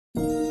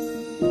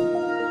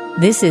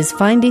This is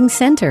Finding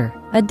Center,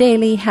 a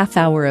daily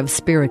half-hour of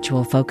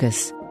spiritual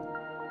focus.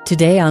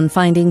 Today on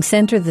Finding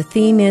Center, the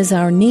theme is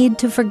our need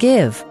to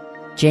forgive.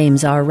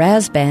 James R.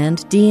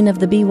 Rasband, Dean of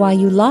the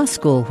BYU Law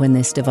School when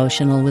this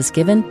devotional was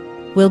given,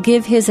 will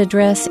give his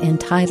address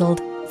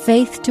entitled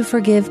Faith to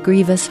Forgive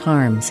Grievous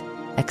Harms,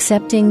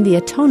 Accepting the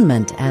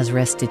Atonement as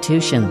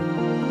Restitution.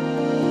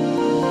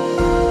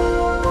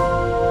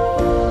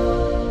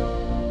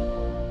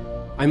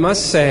 I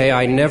must say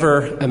I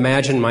never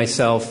imagined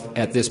myself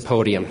at this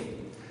podium.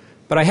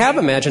 But I have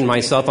imagined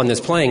myself on this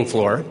playing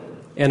floor,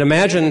 and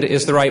imagined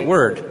is the right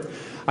word.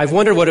 I've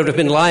wondered what it would have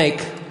been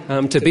like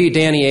to be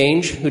Danny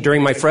Ainge, who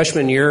during my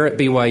freshman year at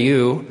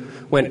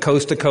BYU went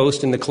coast to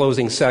coast in the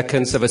closing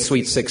seconds of a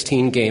Sweet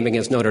 16 game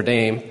against Notre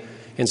Dame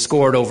and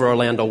scored over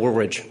Orlando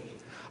Woolridge.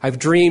 I've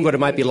dreamed what it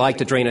might be like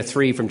to drain a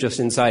three from just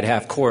inside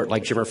half court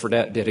like Jimmer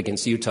Fredette did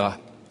against Utah.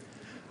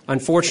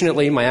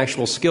 Unfortunately, my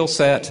actual skill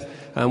set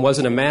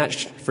wasn't a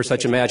match for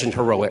such imagined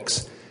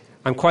heroics.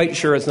 I'm quite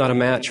sure it's not a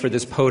match for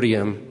this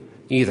podium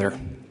either.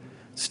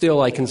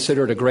 Still, I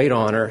consider it a great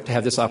honor to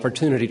have this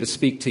opportunity to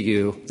speak to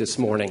you this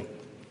morning.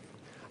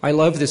 I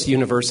love this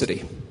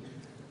university.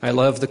 I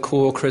love the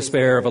cool, crisp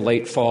air of a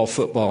late fall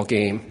football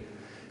game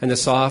and the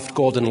soft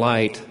golden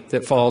light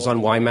that falls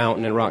on Y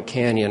Mountain and Rock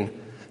Canyon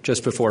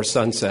just before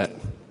sunset.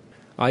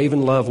 I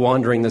even love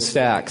wandering the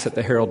stacks at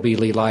the Harold B.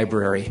 Lee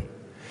Library.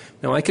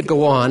 Now, I could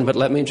go on, but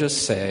let me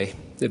just say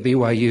that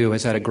BYU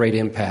has had a great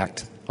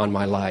impact on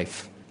my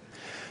life.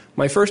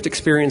 My first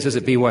experiences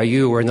at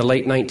BYU were in the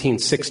late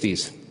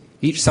 1960s.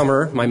 Each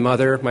summer, my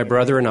mother, my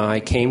brother, and I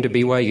came to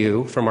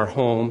BYU from our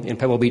home in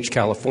Pebble Beach,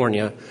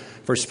 California,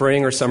 for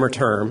spring or summer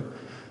term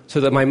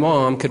so that my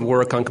mom could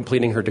work on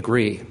completing her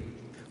degree.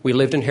 We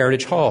lived in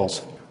Heritage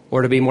Halls,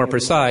 or to be more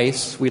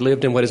precise, we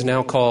lived in what is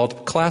now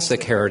called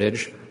Classic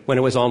Heritage when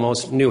it was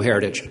almost New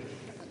Heritage.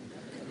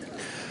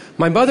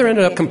 My mother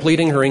ended up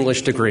completing her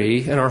English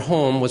degree, and our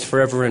home was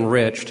forever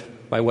enriched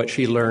by what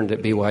she learned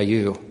at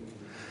BYU.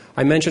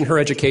 I mention her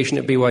education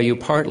at BYU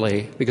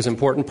partly because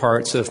important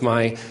parts of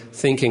my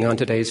thinking on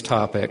today's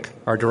topic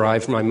are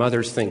derived from my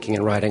mother's thinking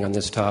and writing on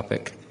this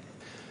topic.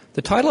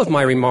 The title of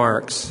my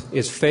remarks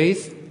is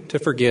Faith to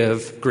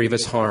Forgive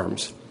Grievous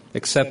Harms,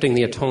 Accepting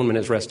the Atonement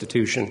as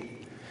Restitution.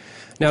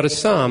 Now, to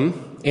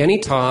some, any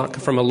talk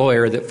from a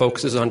lawyer that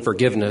focuses on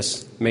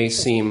forgiveness may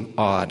seem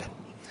odd.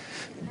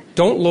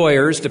 Don't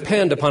lawyers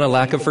depend upon a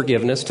lack of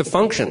forgiveness to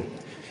function?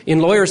 In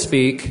lawyer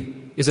speak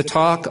is a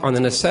talk on the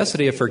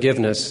necessity of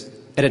forgiveness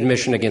and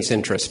admission against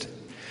interest.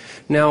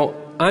 Now,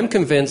 I'm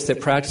convinced that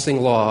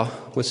practicing law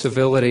with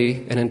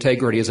civility and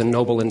integrity is a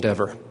noble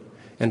endeavor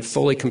and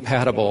fully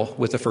compatible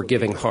with a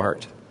forgiving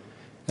heart.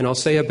 And I'll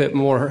say a bit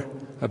more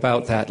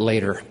about that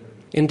later.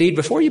 Indeed,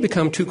 before you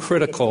become too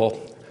critical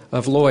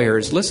of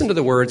lawyers, listen to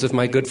the words of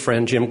my good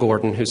friend Jim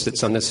Gordon, who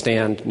sits on the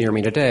stand near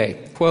me today.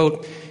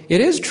 Quote,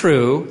 "It is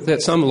true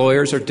that some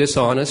lawyers are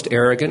dishonest,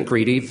 arrogant,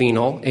 greedy,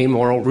 venal,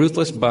 amoral,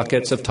 ruthless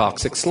buckets of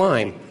toxic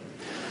slime.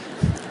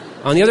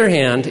 On the other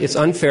hand, it's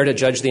unfair to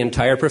judge the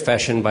entire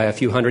profession by a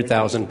few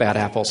 100,000 bad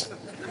apples."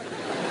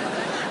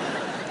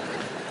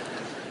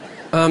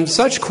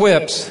 Such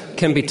quips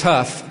can be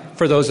tough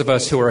for those of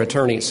us who are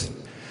attorneys.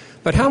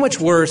 But how much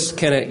worse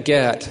can it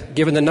get,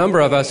 given the number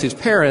of us whose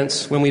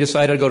parents, when we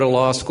decided to go to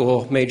law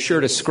school, made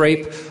sure to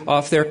scrape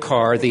off their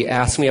car the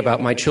 "Ask Me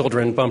About My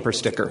Children" bumper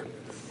sticker?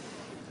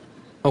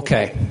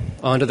 Okay,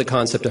 on to the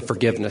concept of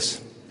forgiveness.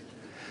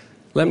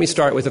 Let me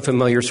start with a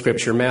familiar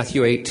scripture.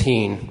 Matthew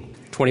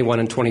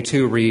 18:21 and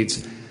 22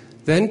 reads,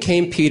 "Then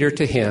came Peter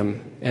to him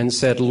and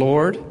said,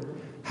 Lord,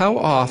 how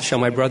oft shall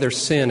my brother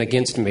sin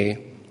against me,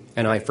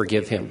 and I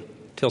forgive him?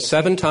 Till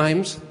 7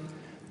 times?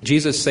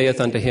 Jesus saith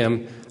unto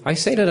him, I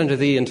say not unto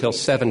thee until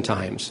 7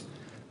 times,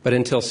 but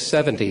until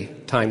 70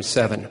 times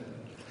 7.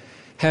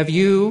 Have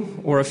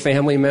you or a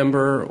family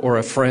member or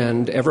a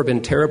friend ever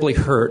been terribly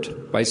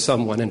hurt by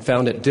someone and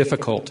found it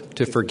difficult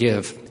to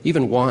forgive,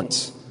 even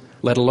once,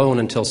 let alone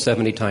until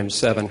 70 times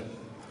 7?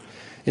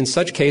 In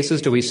such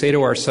cases, do we say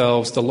to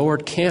ourselves, the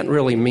Lord can't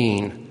really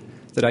mean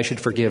that I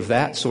should forgive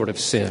that sort of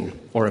sin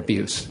or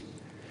abuse?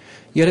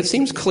 Yet it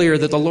seems clear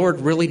that the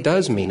Lord really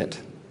does mean it.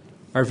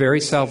 Our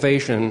very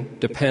salvation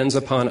depends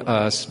upon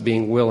us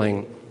being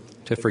willing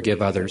to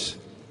forgive others.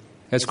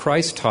 As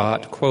Christ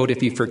taught, quote,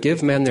 "If you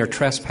forgive men their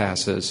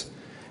trespasses,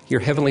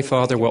 your heavenly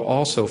Father will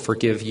also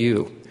forgive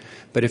you.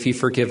 But if you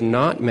forgive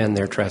not men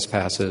their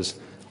trespasses,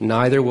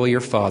 neither will your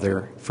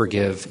Father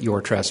forgive your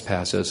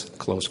trespasses,"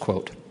 close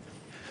quote.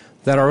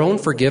 That our own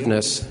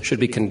forgiveness should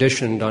be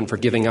conditioned on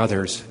forgiving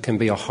others can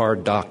be a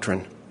hard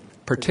doctrine,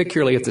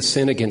 particularly if the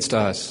sin against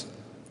us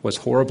was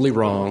horribly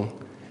wrong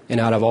and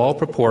out of all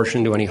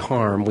proportion to any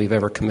harm we've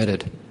ever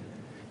committed.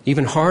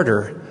 Even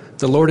harder,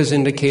 the Lord has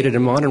indicated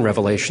in modern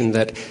revelation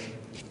that,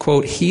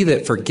 quote, "He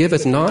that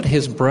forgiveth not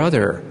his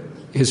brother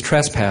his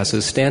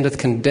trespasses standeth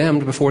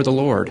condemned before the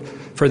Lord,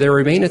 for there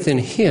remaineth in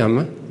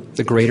him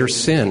the greater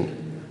sin,"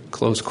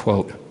 close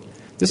quote.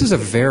 This is a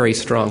very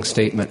strong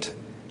statement.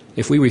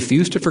 If we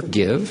refuse to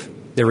forgive,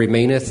 there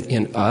remaineth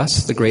in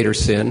us the greater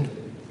sin.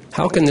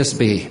 How can this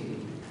be?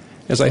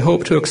 As I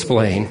hope to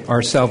explain,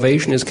 our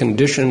salvation is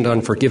conditioned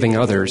on forgiving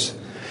others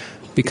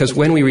because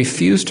when we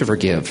refuse to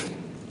forgive,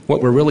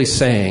 what we're really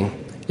saying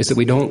is that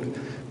we don't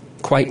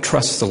quite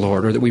trust the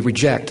Lord or that we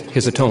reject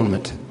His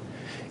atonement.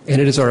 And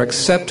it is our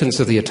acceptance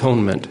of the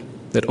atonement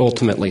that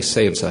ultimately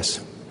saves us.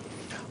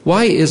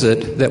 Why is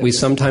it that we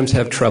sometimes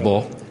have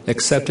trouble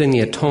accepting the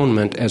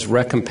atonement as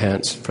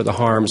recompense for the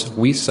harms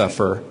we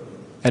suffer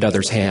at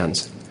others'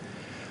 hands?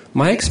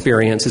 My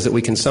experience is that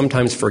we can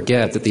sometimes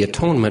forget that the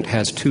atonement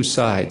has two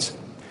sides.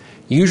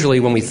 Usually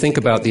when we think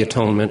about the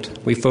atonement,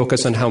 we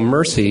focus on how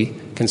mercy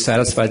can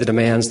satisfy the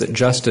demands that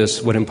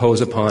justice would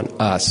impose upon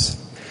us.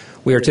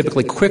 We are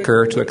typically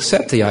quicker to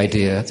accept the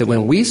idea that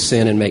when we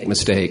sin and make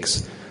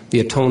mistakes, the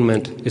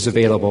atonement is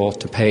available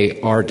to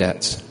pay our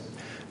debts.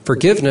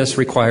 Forgiveness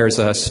requires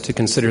us to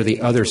consider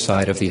the other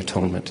side of the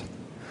atonement,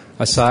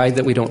 a side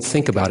that we don't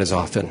think about as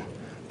often,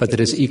 but that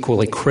is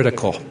equally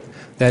critical.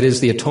 That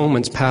is the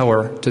atonement's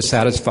power to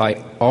satisfy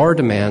our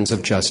demands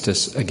of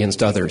justice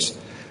against others,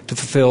 to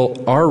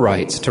fulfill our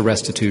rights to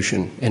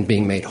restitution and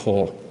being made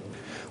whole.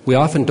 We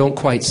often don't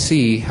quite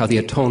see how the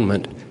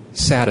atonement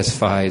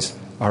satisfies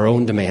our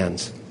own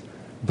demands,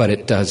 but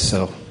it does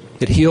so.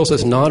 It heals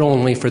us not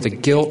only for the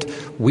guilt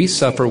we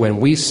suffer when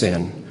we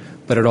sin,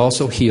 but it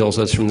also heals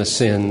us from the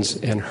sins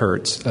and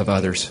hurts of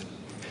others.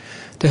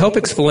 To help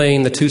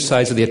explain the two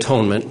sides of the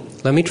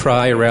atonement, let me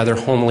try a rather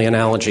homely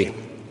analogy.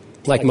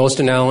 Like most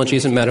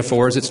analogies and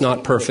metaphors, it's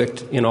not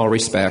perfect in all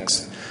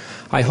respects.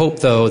 I hope,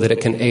 though, that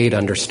it can aid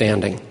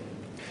understanding.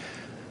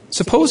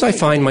 Suppose I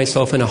find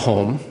myself in a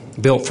home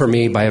built for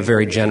me by a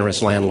very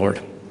generous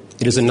landlord.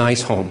 It is a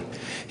nice home.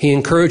 He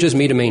encourages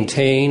me to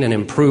maintain and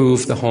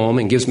improve the home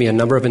and gives me a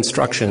number of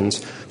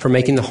instructions for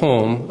making the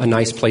home a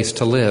nice place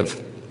to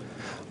live.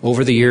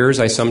 Over the years,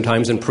 I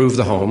sometimes improve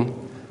the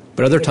home,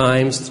 but other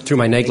times, through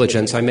my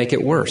negligence, I make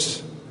it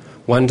worse.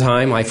 One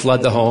time, I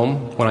flood the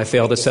home when I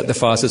fail to set the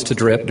faucets to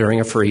drip during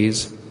a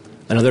freeze.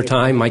 Another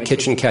time, my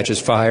kitchen catches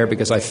fire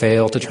because I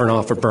fail to turn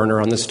off a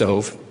burner on the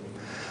stove.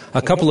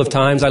 A couple of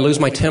times, I lose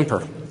my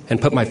temper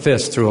and put my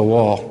fist through a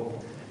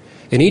wall.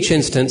 In each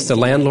instance, the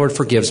landlord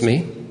forgives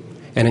me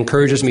and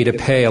encourages me to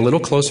pay a little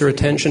closer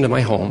attention to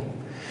my home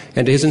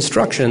and to his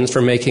instructions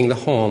for making the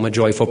home a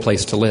joyful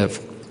place to live.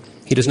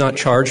 He does not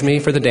charge me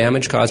for the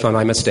damage caused by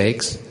my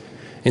mistakes.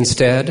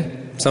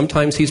 Instead,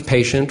 sometimes he's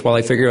patient while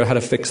I figure out how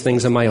to fix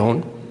things on my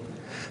own.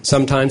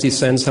 Sometimes he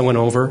sends someone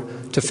over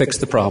to fix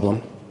the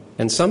problem.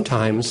 And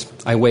sometimes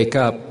I wake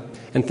up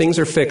and things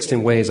are fixed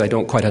in ways I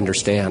don't quite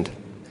understand.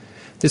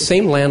 This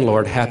same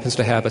landlord happens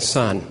to have a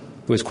son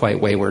who is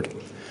quite wayward.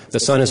 The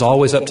son is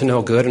always up to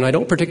no good, and I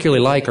don't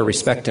particularly like or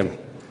respect him.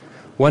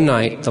 One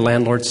night, the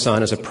landlord's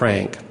son, as a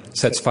prank,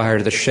 sets fire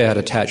to the shed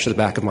attached to the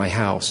back of my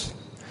house.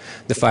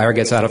 The fire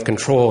gets out of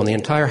control, and the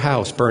entire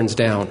house burns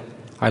down.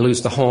 I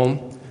lose the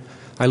home.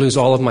 I lose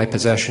all of my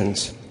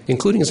possessions,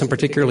 including some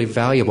particularly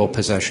valuable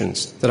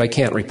possessions that I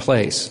can't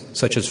replace,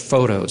 such as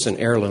photos and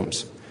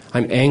heirlooms.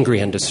 I'm angry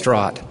and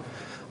distraught.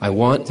 I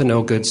want the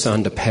no-good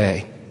son to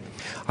pay.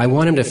 I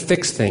want him to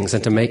fix things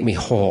and to make me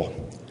whole.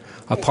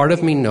 A part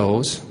of me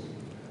knows,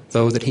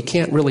 though, that he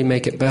can't really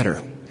make it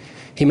better.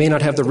 He may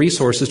not have the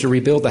resources to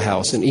rebuild the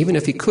house, and even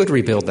if he could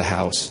rebuild the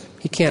house,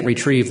 he can't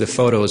retrieve the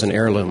photos and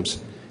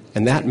heirlooms,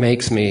 and that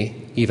makes me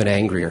even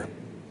angrier.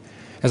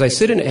 As I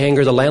sit in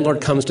anger, the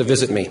landlord comes to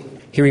visit me.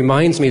 He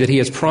reminds me that he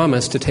has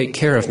promised to take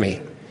care of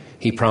me.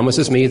 He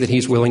promises me that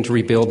he's willing to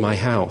rebuild my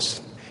house.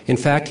 In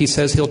fact, he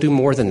says he'll do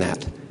more than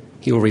that.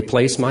 He will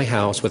replace my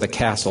house with a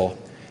castle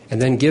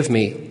and then give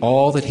me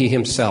all that he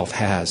himself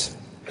has.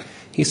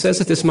 He says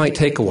that this might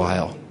take a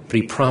while, but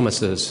he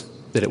promises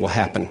that it will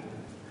happen.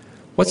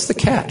 What's the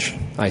catch?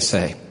 I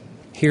say.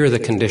 Here are the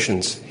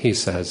conditions, he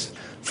says.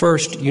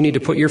 First, you need to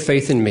put your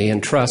faith in me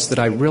and trust that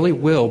I really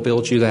will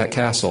build you that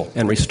castle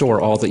and restore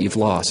all that you've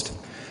lost.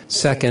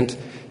 Second,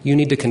 you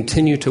need to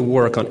continue to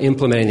work on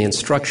implementing the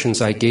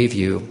instructions I gave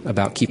you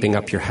about keeping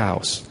up your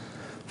house.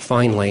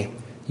 Finally,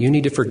 you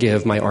need to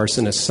forgive my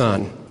arsonist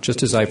son,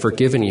 just as I've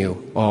forgiven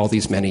you all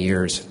these many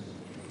years.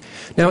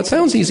 Now, it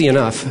sounds easy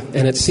enough,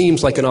 and it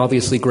seems like an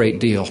obviously great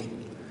deal.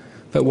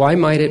 But why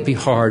might it be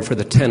hard for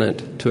the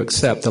tenant to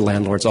accept the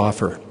landlord's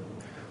offer?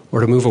 Or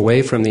to move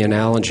away from the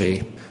analogy,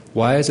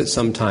 why is it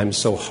sometimes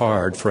so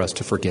hard for us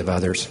to forgive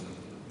others?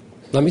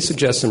 Let me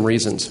suggest some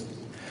reasons.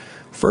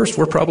 First,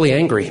 we're probably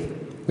angry.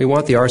 We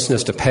want the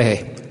arsonist to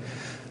pay.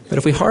 But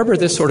if we harbor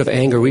this sort of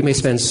anger, we may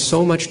spend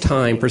so much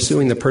time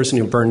pursuing the person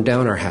who burned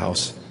down our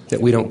house that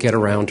we don't get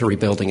around to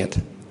rebuilding it.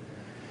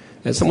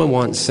 As someone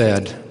once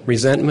said,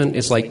 resentment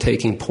is like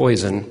taking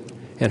poison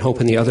and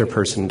hoping the other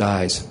person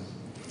dies.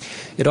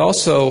 It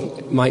also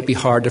might be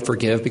hard to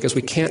forgive because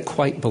we can't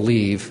quite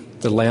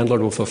believe the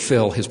landlord will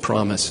fulfill his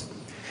promise.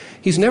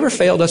 He's never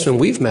failed us when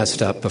we've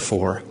messed up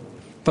before.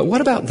 But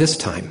what about this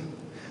time?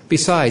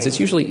 Besides, it's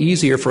usually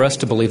easier for us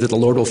to believe that the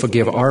Lord will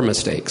forgive our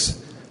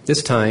mistakes.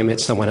 This time,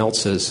 it's someone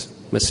else's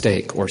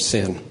mistake or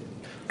sin.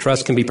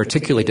 Trust can be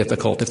particularly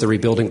difficult if the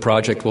rebuilding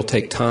project will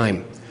take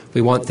time.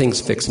 We want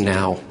things fixed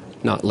now,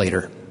 not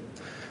later.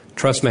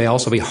 Trust may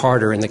also be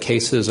harder in the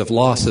cases of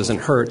losses and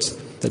hurts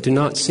that do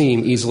not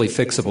seem easily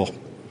fixable.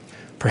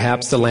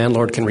 Perhaps the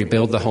landlord can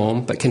rebuild the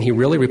home, but can he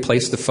really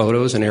replace the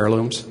photos and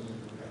heirlooms?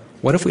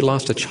 What if we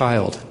lost a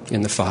child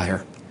in the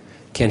fire?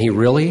 Can he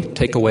really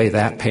take away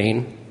that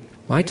pain?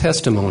 My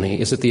testimony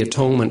is that the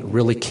atonement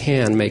really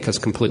can make us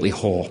completely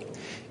whole,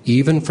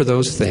 even for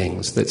those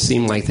things that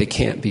seem like they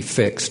can't be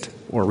fixed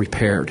or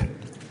repaired.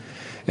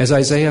 As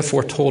Isaiah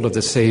foretold of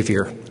the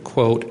Savior,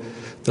 quote,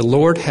 "The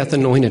Lord hath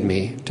anointed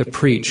me to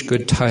preach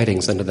good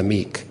tidings unto the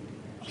meek.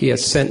 He hath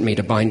sent me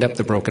to bind up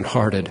the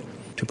brokenhearted,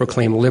 to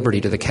proclaim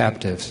liberty to the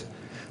captives,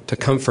 to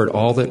comfort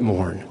all that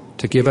mourn,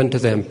 to give unto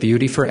them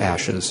beauty for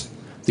ashes,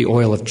 the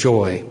oil of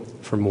joy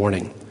for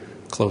mourning."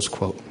 Close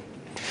quote.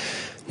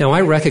 Now,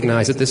 I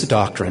recognize that this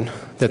doctrine,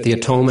 that the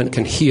atonement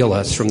can heal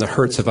us from the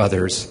hurts of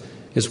others,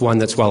 is one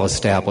that's well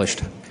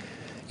established.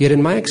 Yet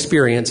in my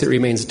experience, it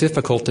remains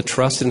difficult to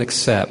trust and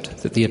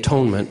accept that the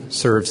atonement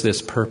serves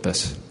this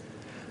purpose.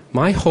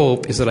 My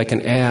hope is that I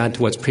can add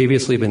to what's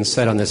previously been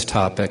said on this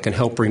topic and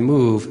help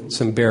remove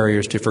some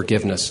barriers to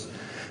forgiveness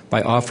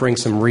by offering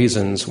some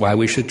reasons why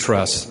we should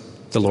trust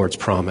the Lord's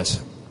promise.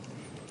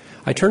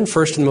 I turn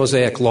first to the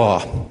Mosaic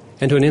Law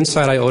and to an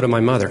insight I owe to my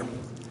mother.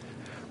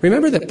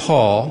 Remember that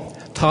Paul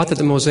taught that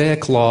the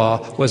Mosaic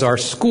Law was our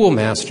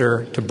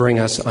schoolmaster to bring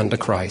us unto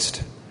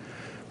Christ.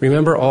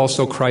 Remember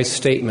also Christ's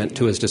statement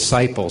to his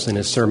disciples in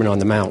his Sermon on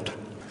the Mount.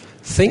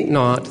 "Think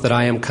not that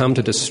I am come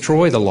to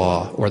destroy the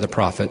law or the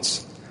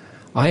prophets.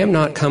 I am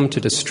not come to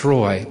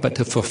destroy, but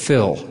to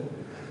fulfill.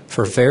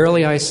 For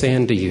verily I say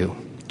unto you,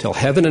 till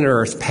heaven and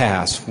earth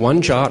pass,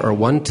 one jot or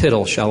one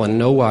tittle shall in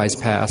no wise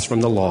pass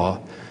from the law,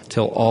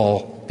 till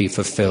all be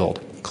fulfilled."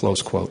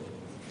 Close quote.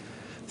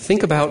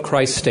 Think about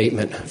Christ's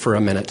statement for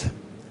a minute.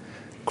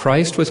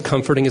 Christ was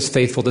comforting his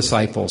faithful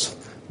disciples,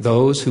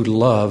 those who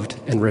loved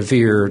and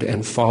revered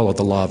and followed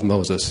the law of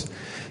Moses.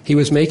 He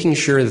was making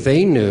sure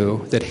they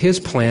knew that his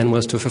plan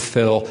was to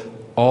fulfill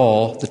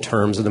all the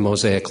terms of the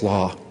Mosaic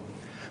Law.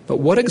 But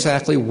what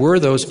exactly were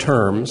those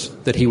terms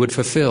that he would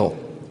fulfill?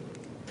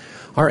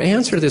 Our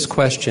answer to this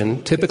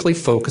question typically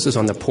focuses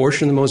on the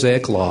portion of the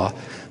Mosaic Law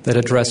that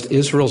addressed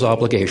Israel's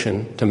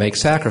obligation to make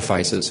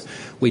sacrifices.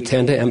 We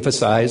tend to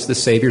emphasize the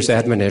Savior's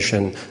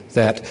admonition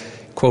that,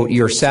 quote,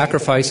 "your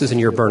sacrifices and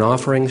your burnt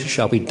offerings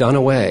shall be done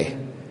away,"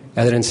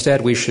 and that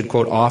instead we should,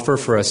 quote, "offer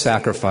for a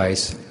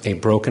sacrifice a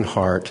broken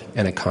heart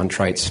and a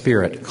contrite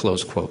spirit,"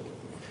 close quote.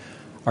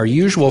 Our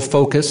usual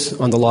focus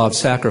on the law of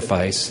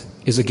sacrifice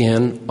is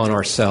again on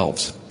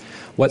ourselves.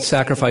 What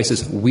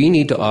sacrifices we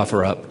need to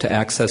offer up to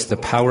access the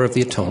power of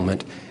the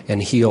atonement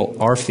and heal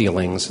our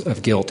feelings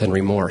of guilt and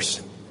remorse.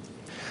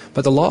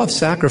 But the law of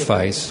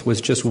sacrifice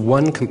was just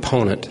one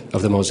component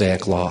of the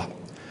Mosaic Law.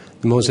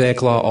 The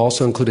Mosaic Law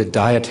also included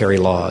dietary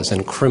laws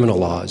and criminal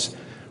laws.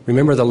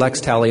 Remember the lex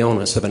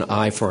talionis of an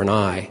eye for an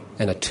eye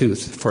and a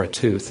tooth for a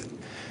tooth.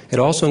 It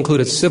also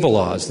included civil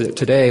laws that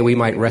today we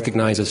might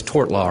recognize as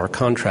tort law or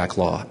contract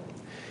law.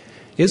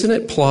 Isn't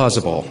it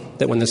plausible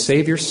that when the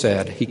Savior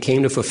said he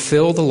came to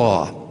fulfill the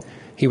law,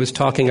 he was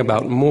talking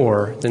about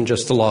more than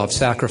just the law of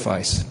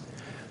sacrifice?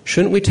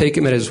 Shouldn't we take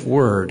him at his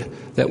word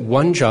that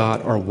one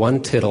jot or one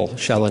tittle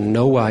shall in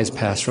no wise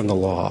pass from the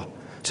law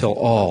till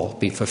all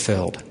be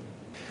fulfilled?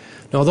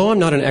 Now, although I'm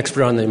not an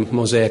expert on the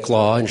Mosaic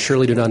Law and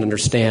surely do not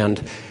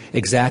understand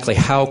exactly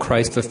how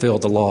Christ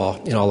fulfilled the law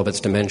in all of its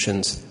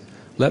dimensions,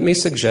 let me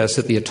suggest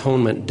that the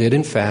atonement did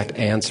in fact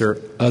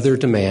answer other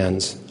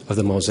demands of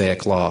the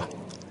Mosaic Law.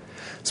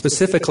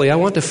 Specifically, I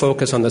want to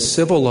focus on the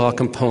civil law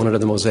component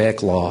of the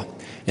Mosaic Law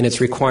and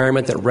its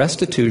requirement that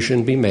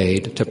restitution be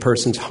made to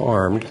persons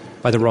harmed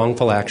by the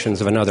wrongful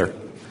actions of another.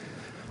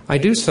 I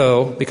do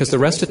so because the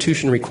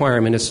restitution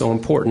requirement is so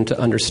important to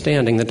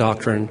understanding the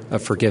doctrine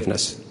of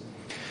forgiveness.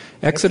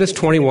 Exodus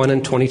 21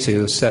 and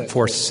 22 set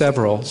forth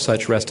several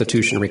such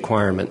restitution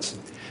requirements.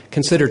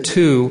 Consider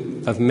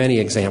two of many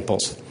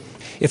examples.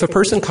 If a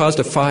person caused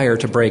a fire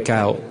to break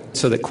out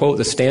so that, quote,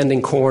 the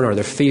standing corn or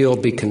the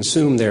field be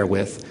consumed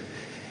therewith,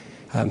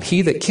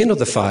 he that kindled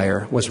the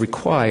fire was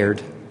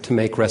required to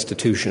make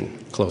restitution,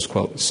 close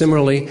quote.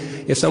 Similarly,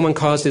 if someone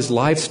caused his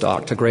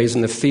livestock to graze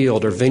in the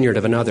field or vineyard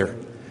of another,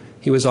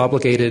 he was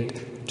obligated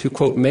to,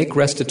 quote, make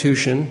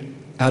restitution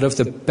out of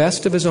the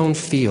best of his own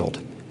field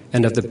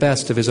and of the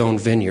best of his own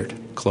vineyard,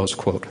 close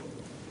quote.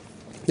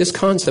 This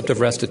concept of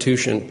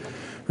restitution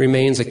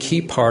remains a key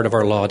part of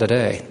our law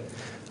today.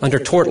 Under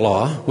tort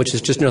law, which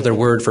is just another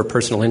word for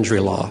personal injury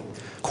law,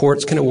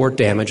 courts can award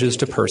damages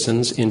to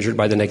persons injured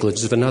by the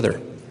negligence of another.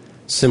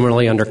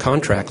 Similarly, under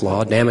contract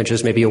law,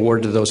 damages may be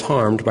awarded to those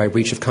harmed by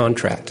breach of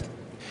contract.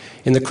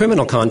 In the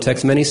criminal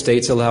context, many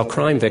states allow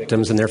crime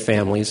victims and their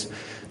families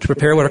to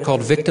prepare what are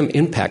called victim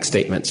impact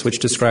statements, which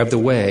describe the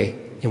way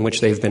in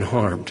which they've been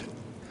harmed.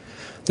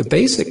 The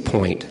basic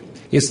point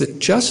is that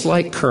just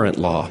like current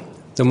law,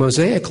 the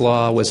Mosaic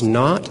Law was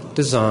not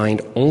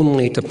designed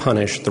only to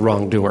punish the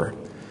wrongdoer.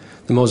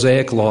 The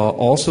Mosaic Law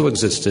also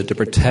existed to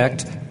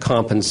protect,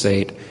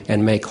 compensate,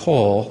 and make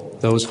whole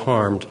those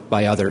harmed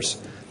by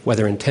others,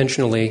 whether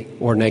intentionally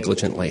or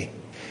negligently.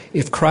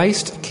 If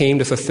Christ came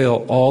to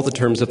fulfill all the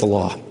terms of the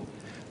law,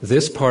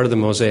 this part of the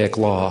Mosaic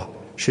Law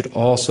should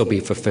also be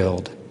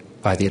fulfilled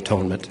by the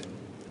atonement.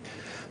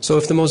 So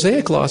if the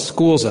Mosaic Law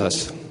schools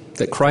us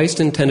that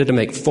Christ intended to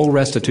make full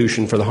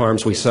restitution for the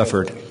harms we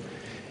suffered,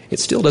 it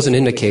still doesn't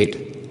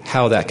indicate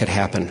how that could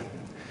happen.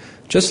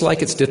 Just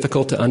like it's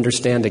difficult to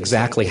understand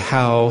exactly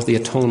how the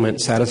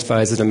atonement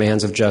satisfies the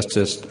demands of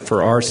justice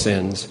for our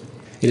sins,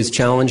 it is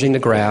challenging to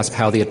grasp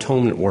how the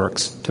atonement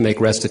works to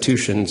make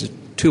restitution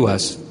to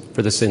us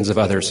for the sins of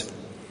others.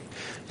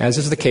 As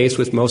is the case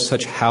with most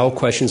such how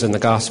questions in the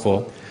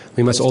gospel,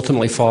 we must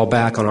ultimately fall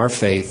back on our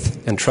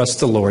faith and trust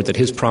the Lord that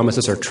his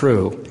promises are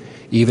true,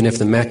 even if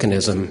the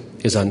mechanism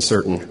is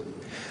uncertain.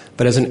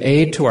 But as an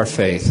aid to our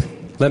faith,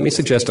 let me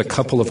suggest a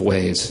couple of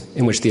ways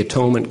in which the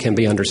atonement can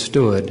be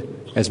understood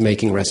as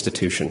making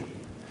restitution.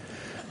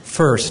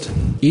 First,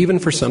 even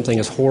for something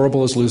as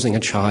horrible as losing a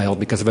child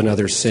because of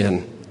another's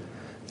sin,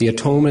 the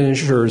atonement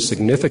ensures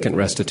significant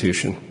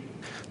restitution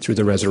through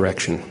the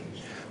resurrection.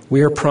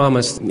 We are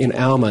promised in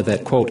Alma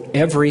that, quote,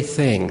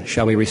 everything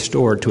shall be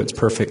restored to its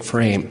perfect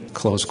frame,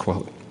 close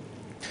quote.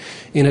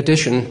 In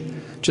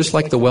addition, just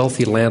like the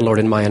wealthy landlord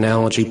in my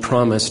analogy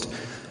promised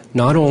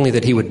not only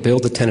that he would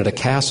build the tenant a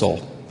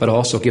castle, but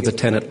also give the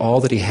tenant all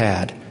that he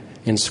had,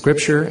 in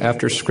Scripture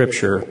after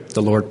Scripture,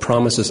 the Lord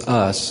promises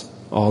us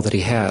all that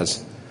he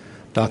has.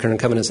 Doctrine and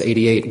Covenants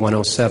 88,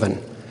 107.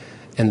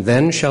 And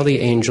then shall the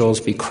angels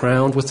be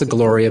crowned with the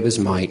glory of his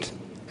might,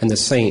 and the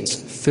saints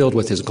filled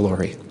with his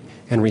glory,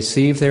 and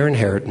receive their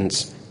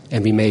inheritance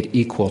and be made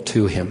equal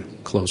to him,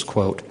 close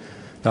quote.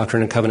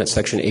 Doctrine and Covenants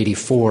section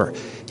 84.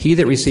 He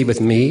that receiveth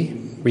me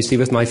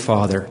receiveth my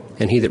Father,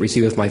 and he that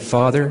receiveth my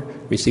Father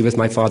receiveth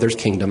my Father's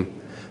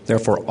kingdom.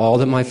 Therefore all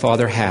that my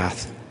Father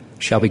hath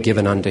shall be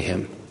given unto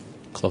him,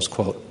 close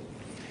quote.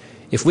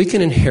 If we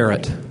can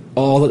inherit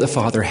all that the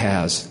Father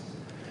has,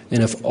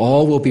 and if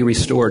all will be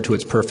restored to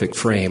its perfect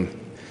frame,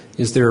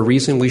 is there a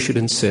reason we should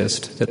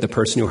insist that the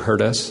person who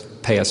hurt us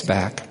pay us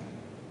back?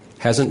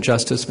 Hasn't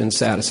justice been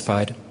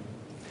satisfied?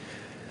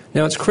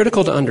 Now, it's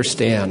critical to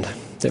understand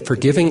that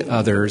forgiving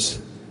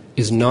others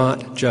is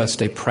not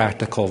just a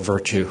practical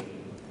virtue.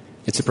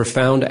 It's a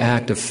profound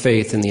act of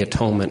faith in the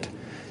atonement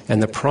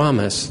and the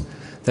promise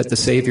that the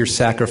Savior's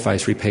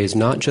sacrifice repays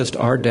not just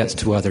our debts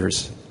to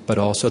others, but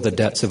also the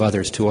debts of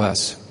others to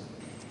us.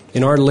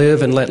 In our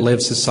live and let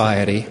live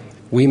society,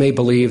 we may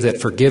believe that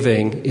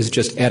forgiving is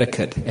just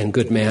etiquette and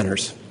good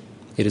manners.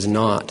 It is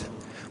not.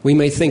 We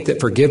may think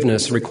that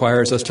forgiveness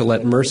requires us to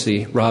let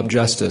mercy rob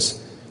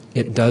justice.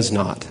 It does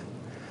not.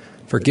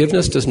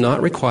 Forgiveness does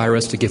not require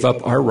us to give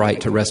up our right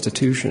to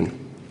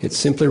restitution. It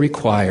simply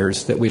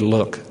requires that we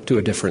look to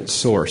a different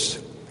source.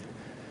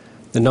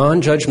 The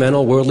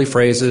non-judgmental worldly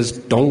phrases,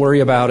 "don't worry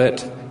about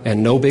it,"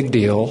 and "no big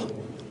deal,"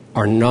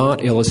 are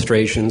not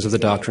illustrations of the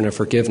doctrine of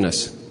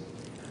forgiveness.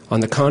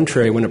 On the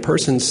contrary, when a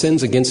person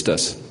sins against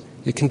us,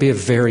 it can be a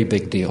very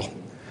big deal.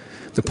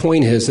 The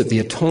point is that the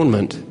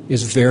atonement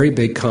is very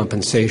big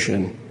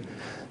compensation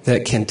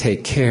that can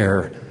take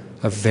care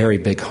of very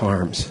big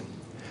harms.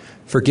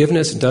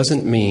 Forgiveness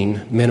doesn't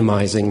mean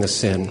minimizing the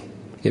sin.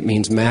 It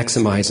means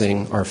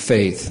maximizing our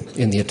faith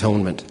in the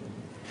atonement.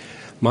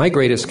 My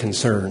greatest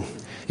concern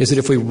is that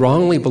if we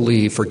wrongly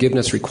believe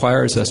forgiveness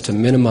requires us to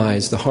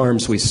minimize the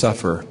harms we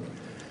suffer,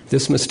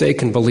 this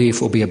mistaken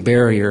belief will be a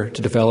barrier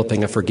to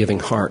developing a forgiving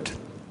heart.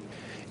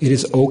 It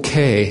is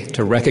okay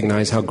to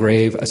recognize how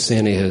grave a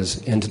sin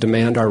is and to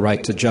demand our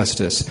right to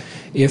justice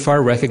if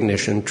our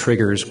recognition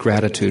triggers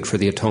gratitude for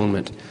the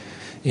atonement.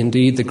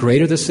 Indeed, the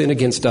greater the sin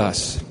against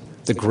us,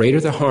 the greater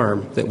the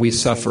harm that we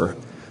suffer,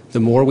 the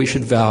more we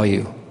should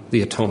value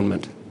the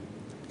atonement.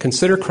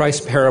 Consider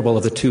Christ's parable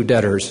of the two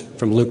debtors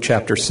from Luke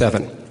chapter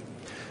 7.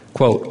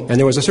 Quote, "And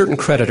there was a certain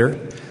creditor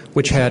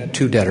which had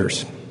two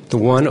debtors. The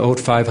one owed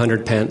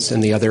 500 pence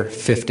and the other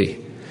 50.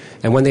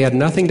 And when they had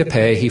nothing to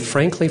pay, he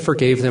frankly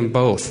forgave them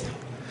both.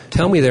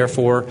 Tell me,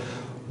 therefore,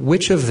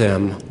 which of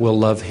them will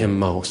love him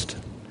most?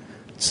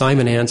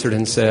 Simon answered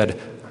and said,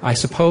 I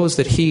suppose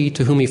that he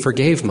to whom he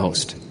forgave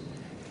most.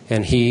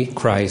 And he,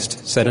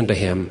 Christ, said unto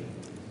him,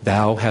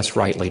 Thou hast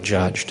rightly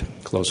judged."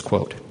 Close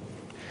quote.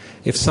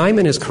 If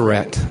Simon is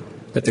correct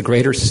that the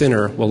greater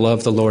sinner will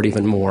love the Lord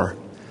even more,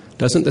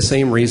 doesn't the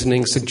same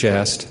reasoning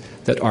suggest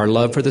that our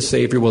love for the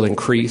Savior will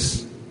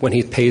increase when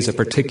he pays a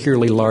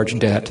particularly large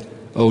debt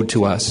owed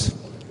to us?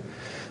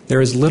 There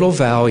is little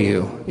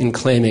value in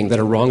claiming that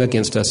a wrong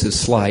against us is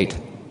slight.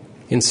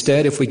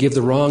 Instead, if we give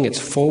the wrong its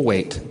full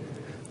weight,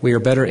 we are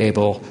better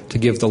able to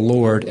give the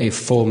Lord a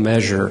full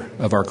measure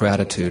of our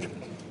gratitude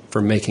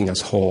for making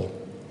us whole.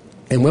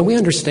 And when we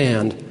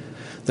understand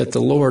that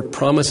the Lord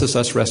promises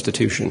us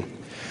restitution,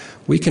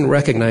 we can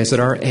recognize that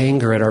our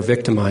anger at our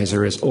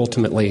victimizer is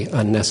ultimately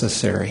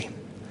unnecessary.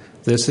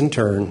 This, in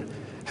turn,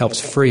 helps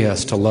free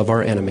us to love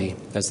our enemy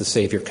as the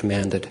Savior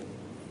commanded.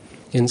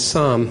 In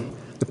sum,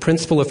 the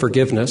principle of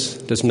forgiveness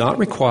does not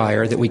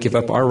require that we give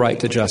up our right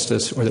to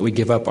justice or that we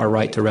give up our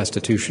right to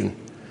restitution.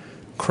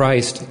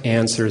 Christ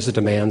answers the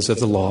demands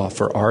of the law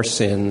for our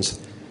sins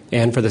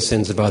and for the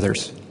sins of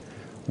others.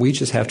 We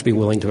just have to be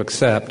willing to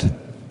accept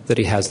that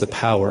he has the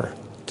power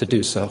to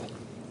do so.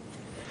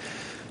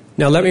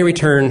 Now, let me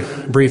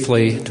return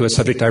briefly to a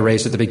subject I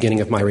raised at the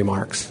beginning of my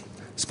remarks.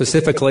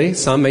 Specifically,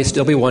 some may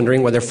still be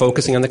wondering whether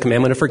focusing on the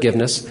commandment of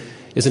forgiveness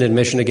is an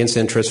admission against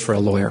interest for a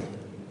lawyer.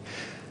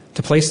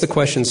 To place the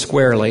question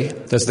squarely,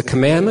 does the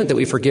commandment that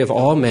we forgive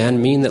all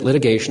men mean that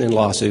litigation and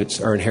lawsuits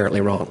are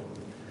inherently wrong?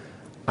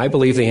 I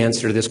believe the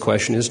answer to this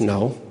question is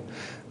no,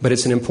 but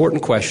it's an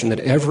important question that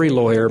every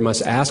lawyer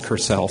must ask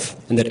herself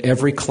and that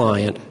every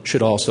client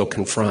should also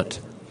confront.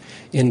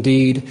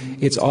 Indeed,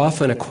 it's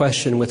often a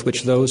question with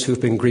which those who've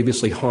been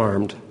grievously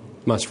harmed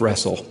must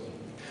wrestle.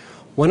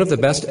 One of the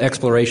best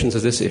explorations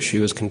of this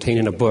issue is contained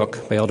in a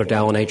book by Elder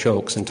Dallin H.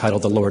 Oaks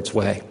entitled The Lord's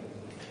Way.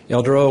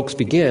 Elder Oaks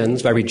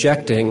begins by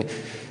rejecting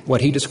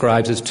what he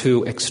describes as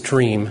two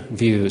extreme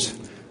views.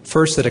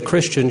 First, that a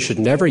Christian should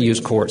never use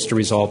courts to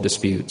resolve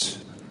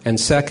disputes. And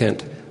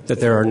second,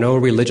 that there are no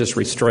religious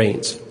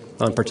restraints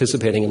on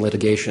participating in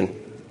litigation.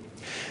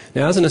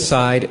 Now, as an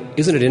aside,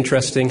 isn't it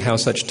interesting how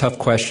such tough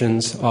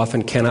questions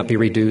often cannot be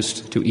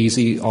reduced to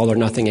easy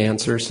all-or-nothing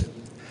answers?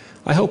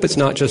 I hope it's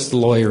not just the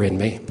lawyer in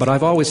me, but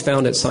I've always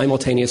found it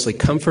simultaneously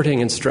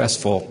comforting and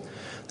stressful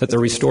that the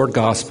restored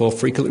gospel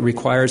frequently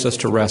requires us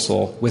to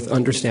wrestle with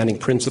understanding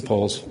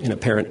principles in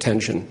apparent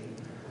tension.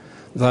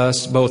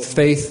 Thus, both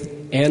faith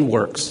and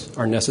works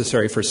are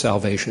necessary for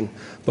salvation.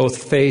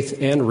 Both faith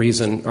and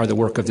reason are the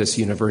work of this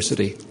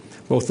university.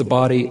 Both the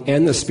body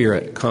and the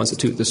spirit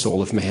constitute the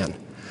soul of man.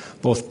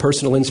 Both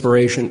personal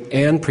inspiration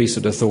and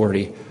priesthood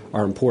authority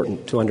are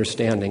important to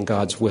understanding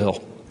God's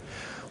will.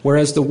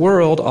 Whereas the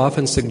world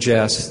often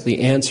suggests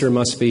the answer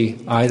must be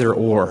either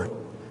or,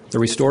 the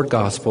restored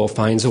gospel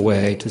finds a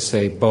way to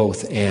say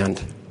both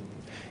and.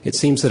 It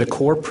seems that a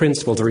core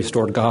principle of the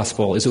restored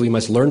gospel is that we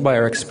must learn by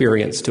our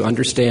experience to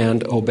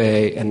understand,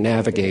 obey, and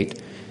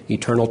navigate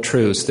eternal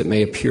truths that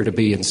may appear to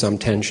be in some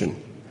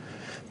tension.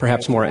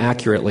 Perhaps more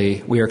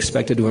accurately, we are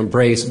expected to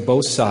embrace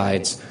both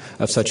sides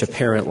of such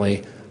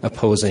apparently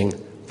opposing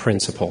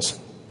principles.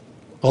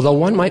 Although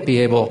one might be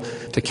able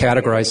to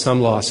categorize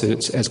some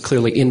lawsuits as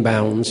clearly in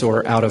bounds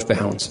or out of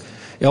bounds,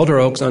 Elder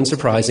Oaks,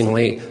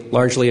 unsurprisingly,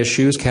 largely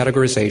eschews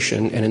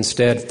categorization and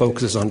instead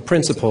focuses on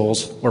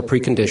principles or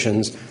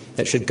preconditions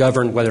that should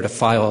govern whether to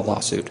file a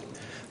lawsuit.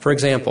 For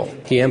example,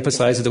 he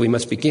emphasizes that we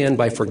must begin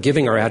by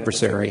forgiving our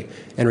adversary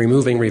and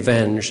removing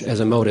revenge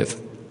as a motive.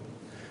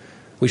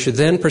 We should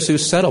then pursue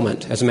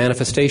settlement as a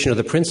manifestation of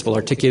the principle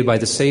articulated by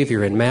the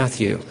Savior in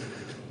Matthew,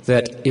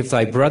 that if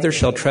thy brother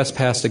shall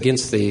trespass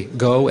against thee,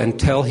 go and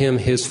tell him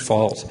his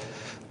fault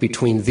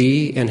between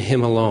thee and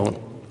him alone.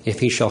 If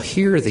he shall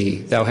hear thee,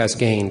 thou hast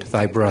gained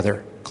thy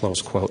brother.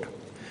 Close quote.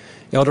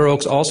 Elder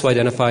Oaks also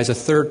identifies a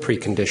third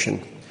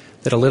precondition,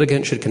 that a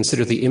litigant should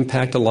consider the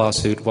impact a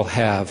lawsuit will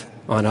have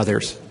on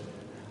others.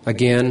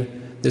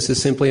 Again, this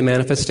is simply a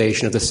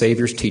manifestation of the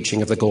Savior's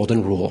teaching of the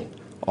Golden Rule.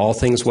 All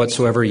things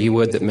whatsoever ye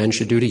would that men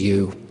should do to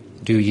you,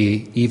 do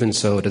ye even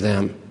so to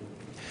them.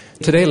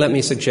 Today, let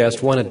me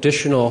suggest one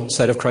additional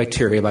set of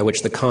criteria by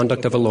which the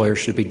conduct of a lawyer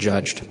should be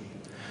judged.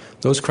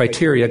 Those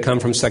criteria come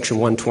from Section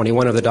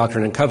 121 of the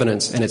Doctrine and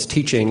Covenants and its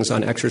teachings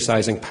on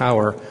exercising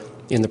power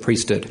in the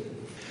priesthood.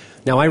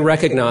 Now, I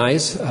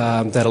recognize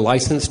that a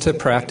license to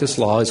practice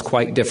law is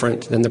quite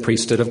different than the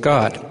priesthood of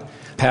God.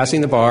 Passing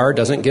the bar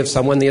doesn't give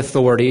someone the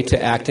authority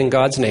to act in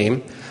God's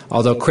name,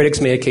 although critics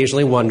may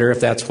occasionally wonder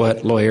if that's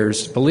what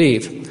lawyers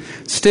believe.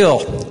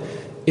 Still,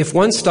 if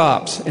one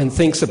stops and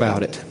thinks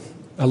about it,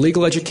 a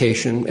legal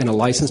education and a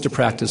license to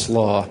practice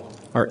law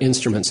are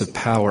instruments of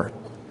power.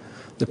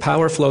 The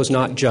power flows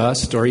not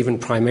just or even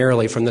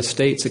primarily from the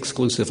state's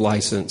exclusive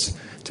license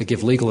to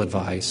give legal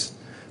advice,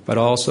 but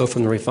also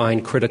from the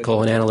refined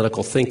critical and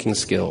analytical thinking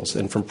skills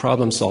and from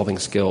problem-solving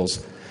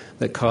skills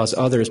that cause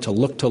others to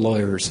look to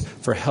lawyers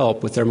for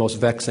help with their most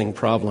vexing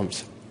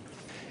problems.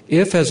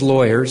 If, as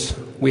lawyers,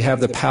 we have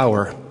the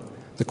power,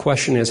 the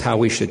question is how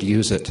we should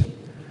use it.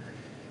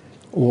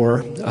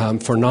 Or,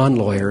 for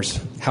non-lawyers,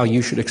 how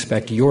you should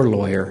expect your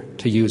lawyer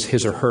to use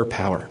his or her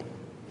power.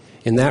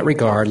 In that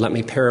regard, let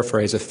me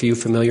paraphrase a few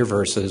familiar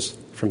verses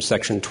from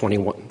Section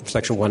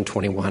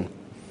 121.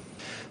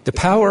 The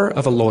power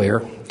of a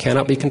lawyer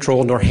cannot be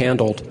controlled nor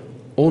handled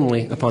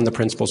only upon the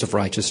principles of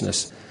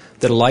righteousness.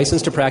 That a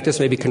license to practice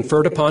may be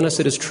conferred upon us,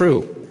 it is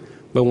true,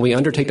 but when we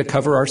undertake to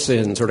cover our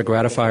sins or to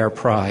gratify our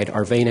pride,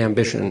 our vain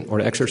ambition, or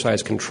to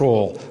exercise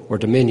control or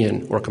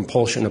dominion or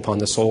compulsion upon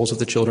the souls of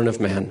the children of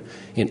men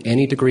in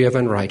any degree of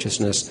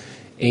unrighteousness,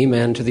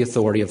 amen to the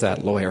authority of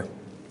that lawyer.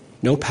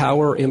 No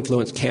power or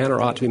influence can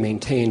or ought to be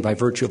maintained by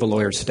virtue of a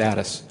lawyer's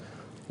status,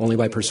 only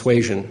by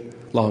persuasion,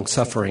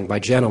 long-suffering, by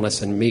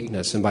gentleness and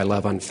meekness, and by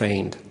love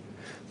unfeigned,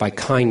 by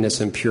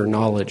kindness and pure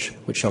knowledge,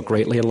 which shall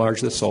greatly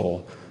enlarge the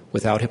soul,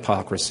 without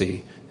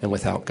hypocrisy and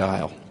without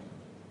guile.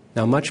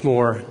 Now, much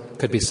more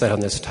could be said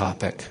on this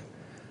topic,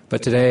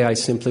 but today I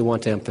simply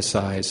want to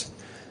emphasize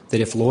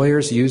that if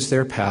lawyers use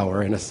their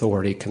power and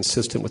authority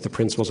consistent with the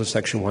principles of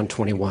Section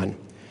 121,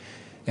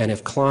 and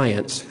if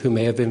clients who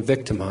may have been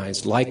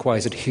victimized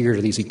likewise adhere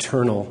to these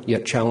eternal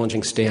yet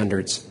challenging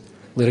standards,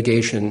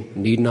 litigation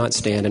need not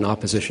stand in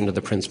opposition to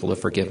the principle of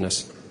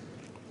forgiveness.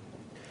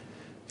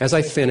 As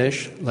I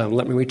finish,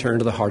 let me return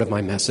to the heart of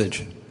my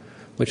message.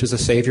 which is the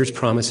Savior's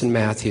promise in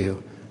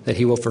Matthew that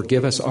he will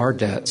forgive us our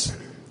debts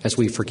as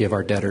we forgive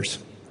our debtors.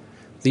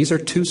 These are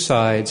two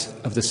sides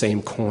of the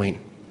same coin.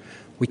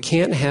 We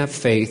can't have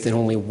faith in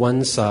only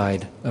one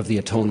side of the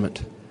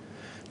atonement.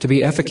 To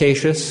be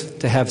efficacious,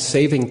 to have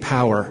saving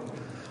power,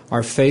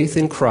 our faith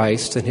in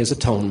Christ and his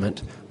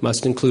atonement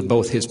must include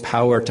both his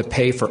power to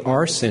pay for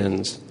our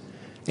sins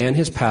and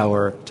his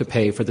power to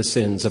pay for the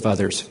sins of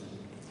others.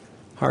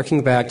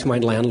 Harking back to my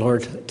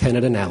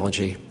landlord-tenant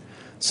analogy,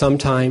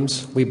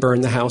 sometimes we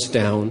burn the house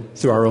down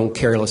through our own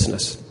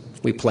carelessness.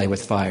 We play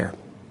with fire.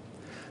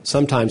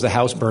 Sometimes the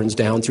house burns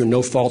down through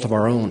no fault of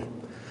our own.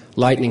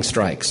 Lightning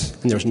strikes,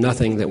 and there's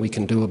nothing that we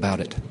can do about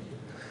it.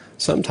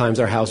 Sometimes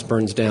our house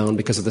burns down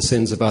because of the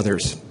sins of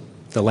others,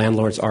 the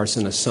landlord's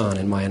arsonist son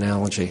in my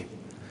analogy.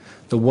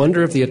 The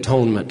wonder of the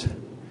atonement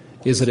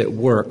is that it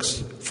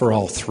works for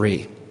all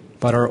three,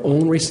 but our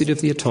own receipt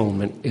of the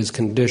atonement is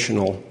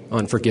conditional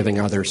on forgiving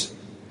others.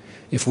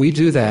 If we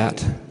do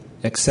that,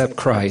 accept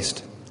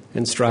Christ,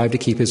 and strive to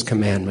keep his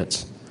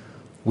commandments,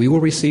 we will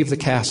receive the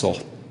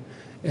castle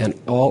and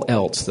all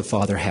else the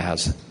Father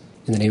has.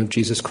 In the name of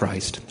Jesus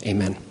Christ,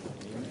 amen.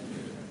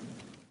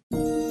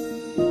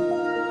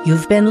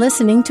 You've been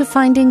listening to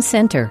Finding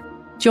Center.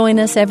 Join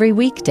us every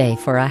weekday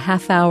for a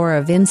half hour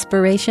of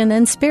inspiration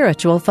and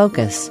spiritual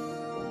focus.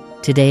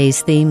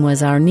 Today's theme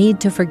was our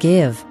need to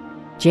forgive.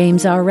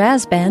 James R.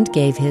 Rasband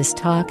gave his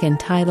talk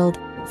entitled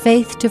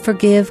Faith to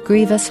Forgive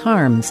Grievous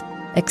Harms,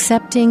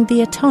 Accepting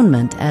the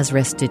Atonement as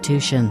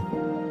Restitution.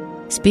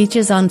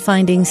 Speeches on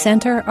Finding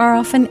Center are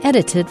often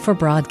edited for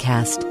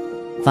broadcast.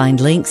 Find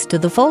links to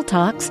the full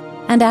talks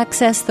and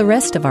access the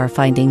rest of our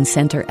Finding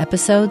Center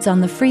episodes on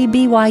the free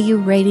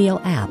BYU Radio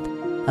app,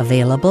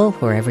 available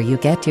wherever you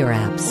get your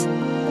apps.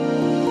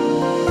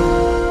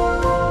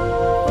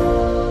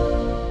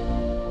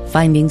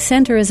 Finding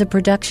Center is a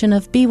production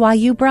of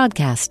BYU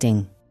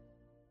Broadcasting.